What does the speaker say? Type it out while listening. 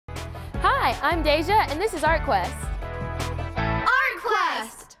Hi, I'm Dajiah, and this is ArtQuest.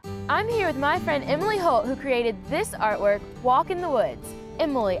 ArtQuest! I'm here with my friend Emily Holt, who created this artwork, Walk in the Woods.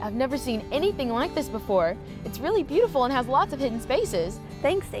 Emily, I've never seen anything like this before. It's really beautiful and has lots of hidden spaces.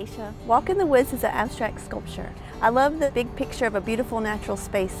 Thanks, Dajiah. Walk in the Woods is an abstract sculpture. I love the big picture of a beautiful natural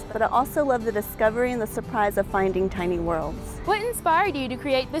space, but I also love the discovery and the surprise of finding tiny worlds. What inspired you to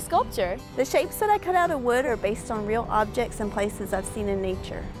create this sculpture? The shapes that I cut out of wood are based on real objects and places I've seen in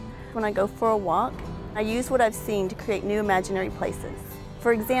nature. When I go for a walk, I use what I've seen to create new imaginary places.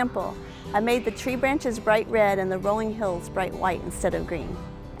 For example, I made the tree branches bright red and the rolling hills bright white instead of green.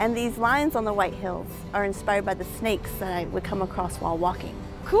 And these lines on the white hills are inspired by the snakes that I would come across while walking.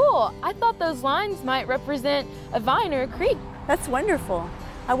 Cool! I thought those lines might represent a vine or a creek. That's wonderful.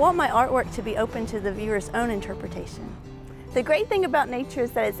 I want my artwork to be open to the viewer's own interpretation. The great thing about nature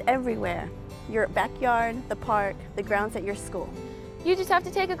is that it's everywhere. Your backyard, the park, the grounds at your school. You just have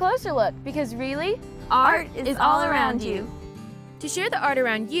to take a closer look, because really, art is all around you. To share the art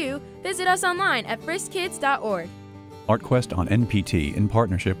around you, visit us online at fristkids.org. ArtQuest on NPT, in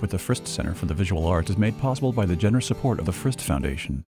partnership with the Frist Center for the Visual Arts, is made possible by the generous support of the Frist Foundation.